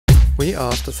We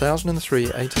asked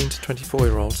 1,003 18 to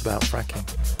 24-year-olds about fracking.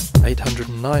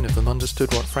 809 of them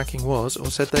understood what fracking was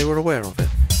or said they were aware of it.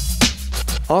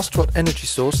 Asked what energy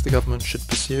source the government should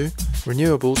pursue,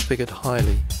 renewables figured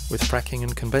highly, with fracking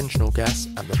and conventional gas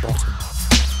at the bottom.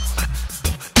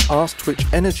 Asked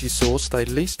which energy source they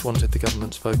least wanted the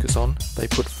government's focus on, they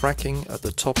put fracking at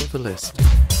the top of the list.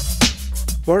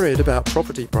 Worried about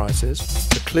property prices,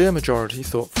 the clear majority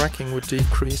thought fracking would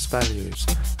decrease values,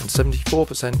 and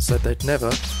 74% said they'd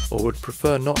never, or would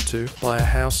prefer not to, buy a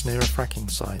house near a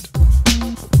fracking site.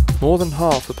 More than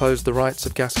half opposed the rights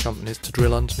of gas companies to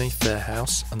drill underneath their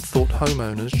house and thought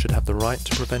homeowners should have the right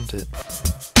to prevent it.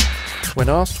 When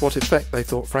asked what effect they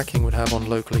thought fracking would have on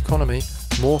local economy,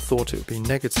 more thought it would be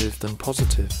negative than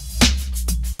positive.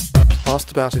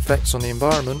 Asked about effects on the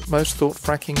environment, most thought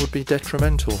fracking would be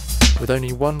detrimental, with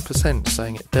only 1%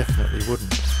 saying it definitely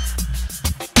wouldn't.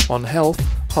 On health,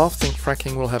 half think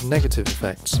fracking will have negative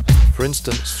effects, for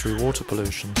instance through water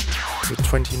pollution, with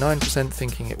 29%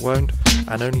 thinking it won't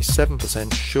and only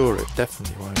 7% sure it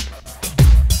definitely won't.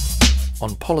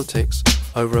 On politics,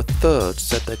 over a third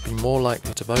said they'd be more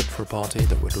likely to vote for a party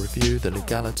that would review the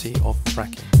legality of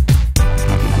fracking.